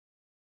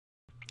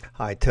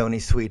Hi, Tony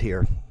Sweet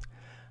here.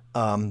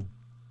 Um,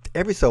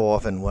 every so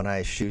often, when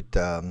I shoot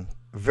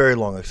very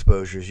long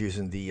exposures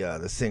using the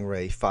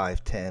Stingray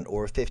 510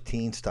 or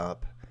 15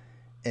 stop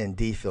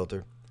ND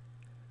filter,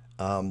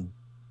 um,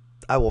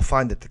 I will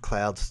find that the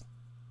clouds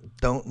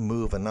don't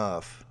move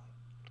enough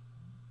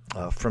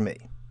for me.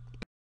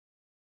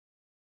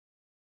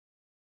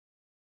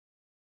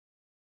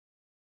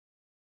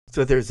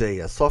 So there's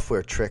a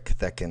software trick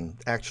that can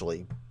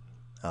actually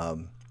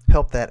um,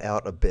 help that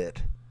out a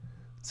bit.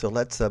 So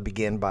let's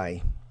begin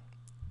by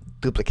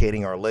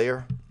duplicating our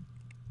layer.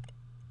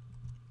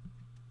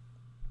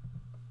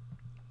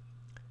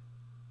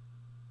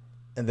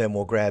 And then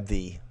we'll grab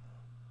the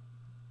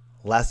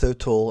lasso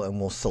tool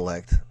and we'll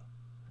select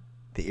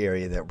the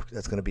area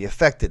that's going to be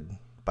affected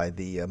by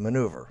the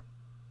maneuver.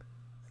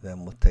 And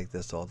then we'll take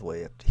this all the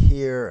way up to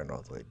here and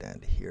all the way down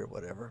to here,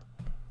 whatever.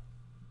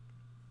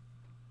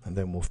 And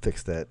then we'll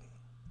fix that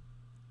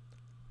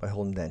by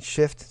holding down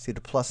Shift. See the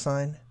plus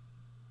sign?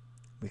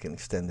 We can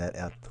extend that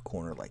out to the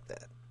corner like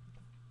that.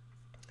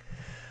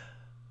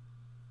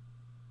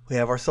 We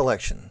have our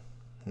selection.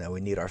 Now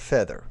we need our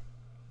feather.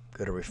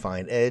 Go to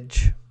Refine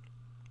Edge,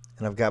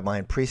 and I've got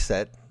mine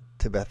preset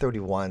to about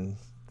 31,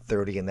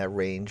 30 in that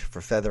range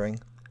for feathering.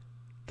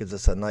 Gives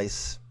us a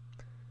nice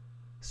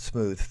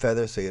smooth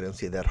feather so you don't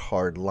see that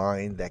hard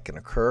line that can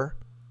occur.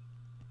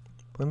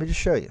 Let me just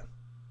show you.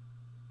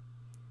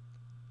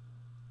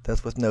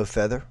 That's with no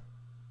feather.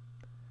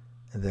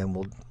 And then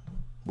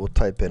we'll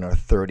type in our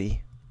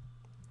 30,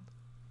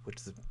 which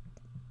is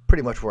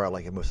pretty much where I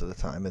like it most of the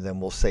time, and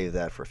then we'll save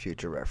that for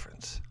future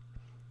reference.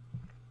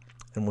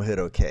 And we'll hit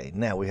OK.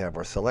 Now we have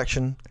our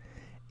selection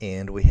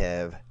and we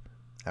have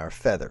our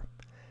feather.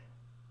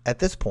 At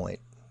this point,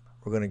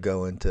 we're going to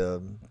go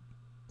into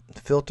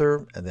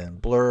filter and then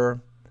blur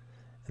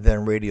and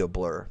then radial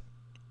blur.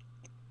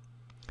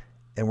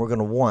 And we're going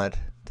to want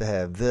to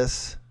have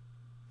this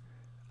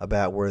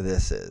about where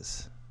this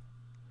is.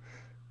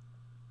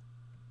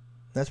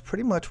 That's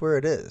pretty much where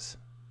it is.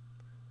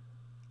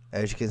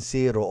 As you can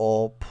see, it'll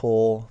all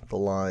pull the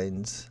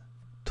lines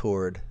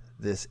toward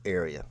this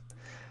area.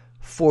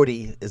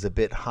 40 is a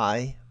bit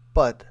high,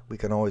 but we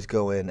can always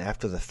go in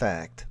after the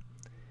fact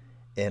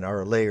in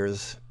our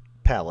layers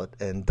palette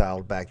and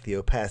dial back the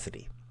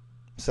opacity.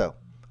 So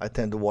I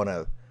tend to want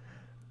to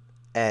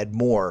add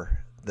more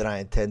than I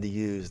intend to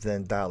use,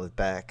 then dial it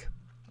back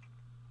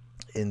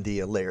in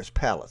the layers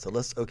palette. So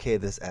let's OK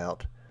this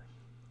out.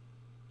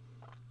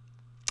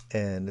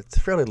 And it's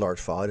a fairly large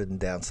file. I didn't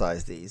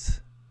downsize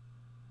these.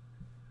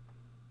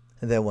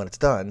 And then when it's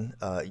done,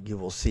 you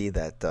will see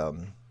that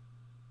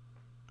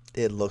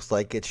it looks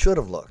like it should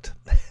have looked.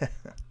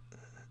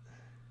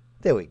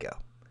 There we go.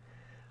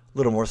 A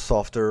little more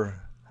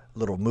softer, a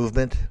little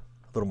movement, a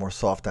little more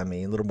soft, a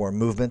little more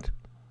movement.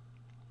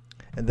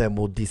 And then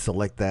we'll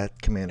deselect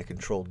that, Command and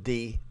Control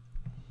D.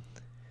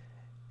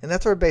 And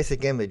that's our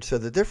basic image. So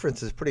the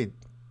difference is pretty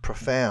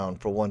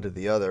profound from one to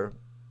the other.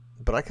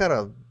 But I kind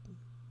of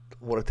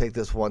want to take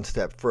this one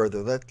step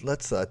further.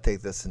 Let's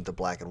take this into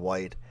black and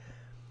white.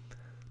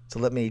 So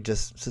let me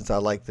just, since I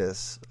like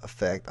this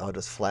effect, I'll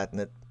just flatten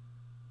it.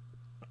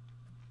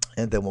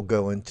 And then we'll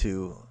go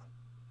into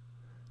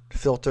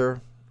Filter,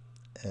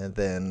 and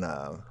then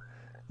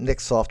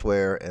Nix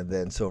Software, and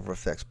then Silver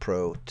Effects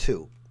Pro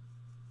 2.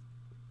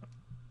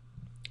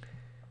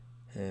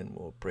 And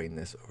we'll bring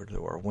this over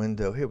to our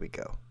window. Here we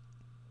go.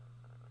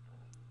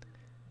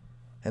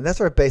 And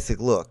that's our basic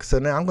look. So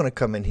now I'm going to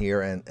come in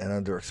here and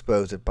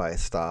underexpose it by a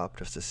stop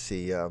just to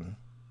see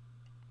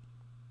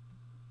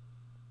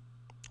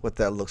what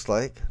that looks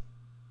like.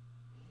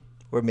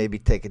 Or maybe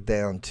take it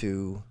down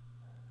to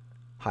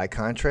high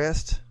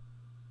contrast.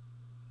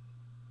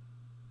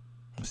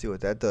 Let's see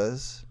what that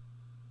does.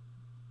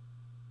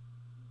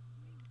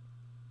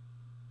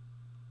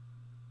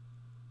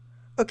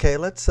 Okay,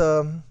 let's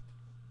go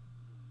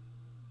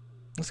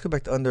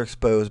back to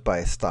underexposed by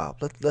a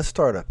stop. Let's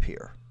start up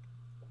here.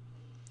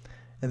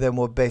 And then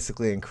we'll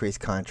basically increase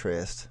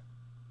contrast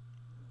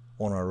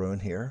on our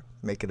own here.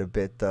 Make it a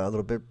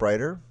little bit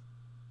brighter.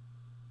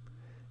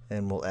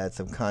 And we'll add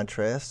some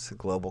contrast,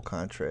 global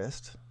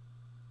contrast.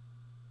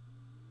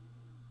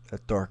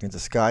 That darkens the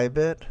sky a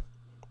bit.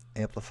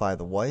 Amplify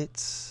the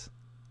whites.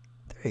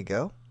 There you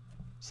go.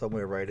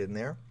 Somewhere right in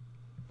there.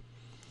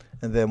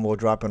 And then we'll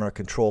drop in our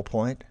control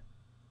point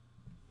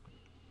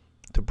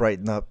to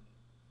brighten up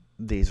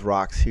these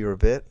rocks here a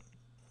bit.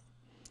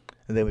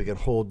 And then we can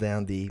hold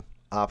down the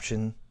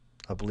option,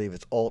 I believe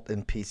it's Alt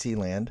in PC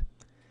land,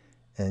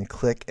 and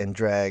click and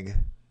drag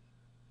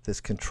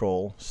this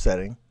control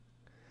setting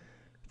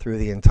through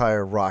the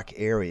entire rock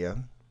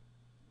area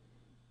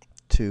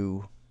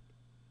to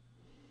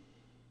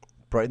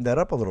brighten that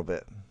up a little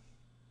bit.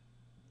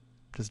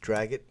 Just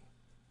drag it,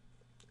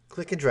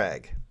 click and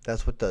drag.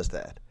 That's what does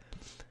that.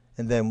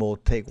 And then we'll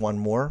take one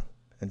more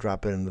and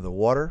drop it into the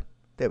water.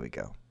 There we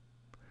go.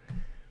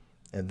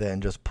 And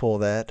then just pull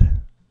that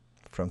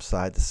from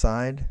side to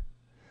side.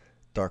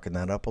 Darken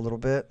that up a little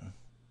bit.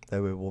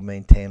 That way we'll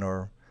maintain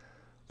our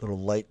little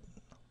light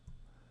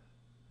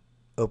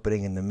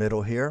opening in the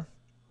middle here.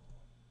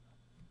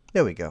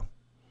 There we go.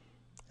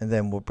 And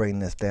then we'll bring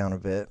this down a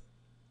bit.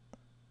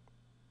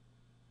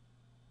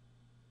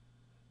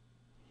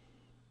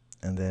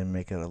 And then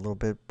make it a little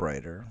bit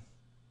brighter.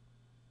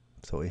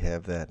 So we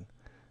have that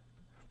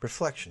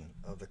reflection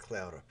of the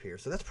cloud up here.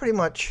 So that's pretty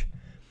much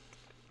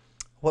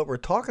what we're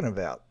talking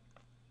about.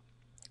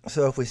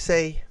 So if we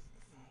say,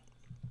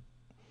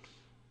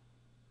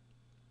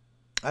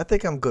 I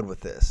think I'm good with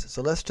this.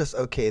 So let's just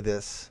OK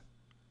this.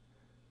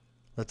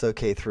 Let's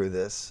OK through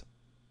this.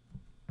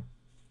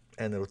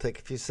 And it'll take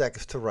a few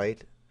seconds to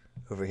write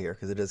over here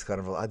because it is kind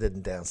of, I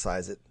didn't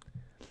downsize it.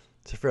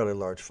 It's a fairly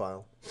large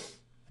file.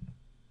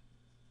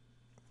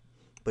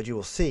 But you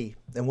will see,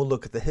 and we'll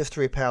look at the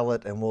history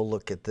palette and we'll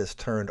look at this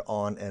turned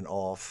on and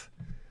off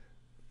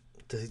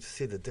to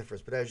see the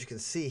difference. But as you can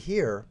see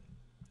here,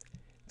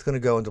 it's going to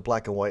go into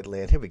black and white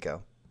land. Here we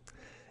go.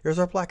 Here's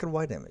our black and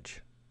white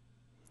image.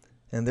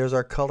 And there's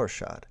our color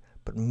shot.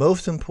 But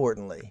most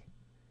importantly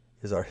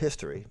is our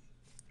history,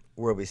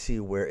 where we see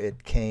where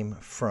it came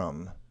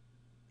from,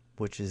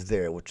 which is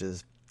there, which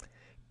is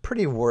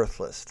pretty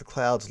worthless. The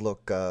clouds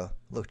look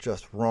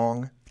just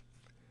wrong.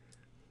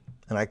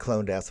 And I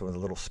cloned out some of the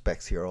little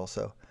specks here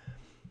also.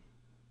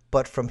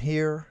 But from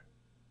here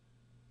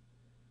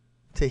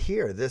to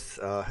here, this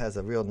has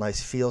a real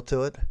nice feel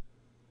to it.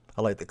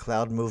 I like the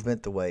cloud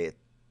movement, the way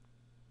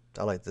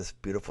I like this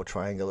beautiful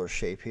triangular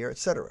shape here,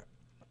 etc.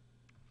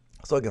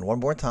 So again, one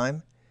more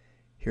time.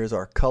 Here's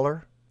our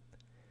color,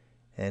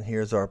 and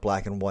here's our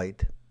black and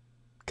white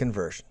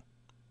conversion.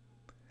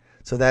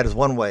 So that is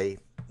one way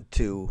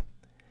to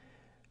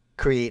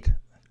create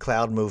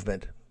cloud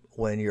movement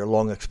when your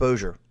long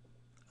exposure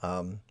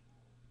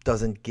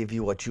doesn't give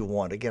you what you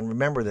want. Again,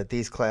 remember that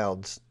these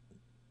clouds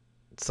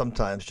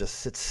sometimes just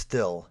sit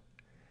still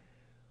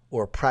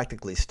or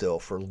practically still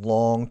for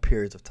long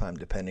periods of time,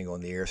 depending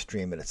on the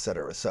airstream and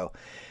etc. So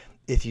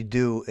if you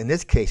do, in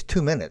this case,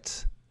 2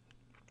 minutes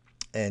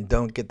and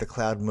don't get the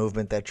cloud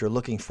movement that you're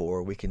looking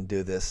for, we can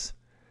do this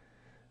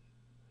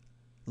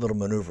little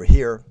maneuver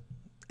here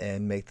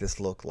and make this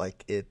look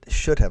like it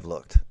should have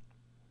looked.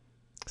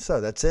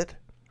 So that's it.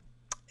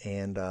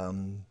 And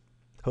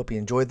hope you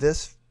enjoyed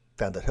this,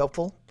 found it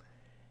helpful,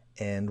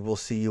 and we'll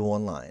see you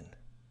online.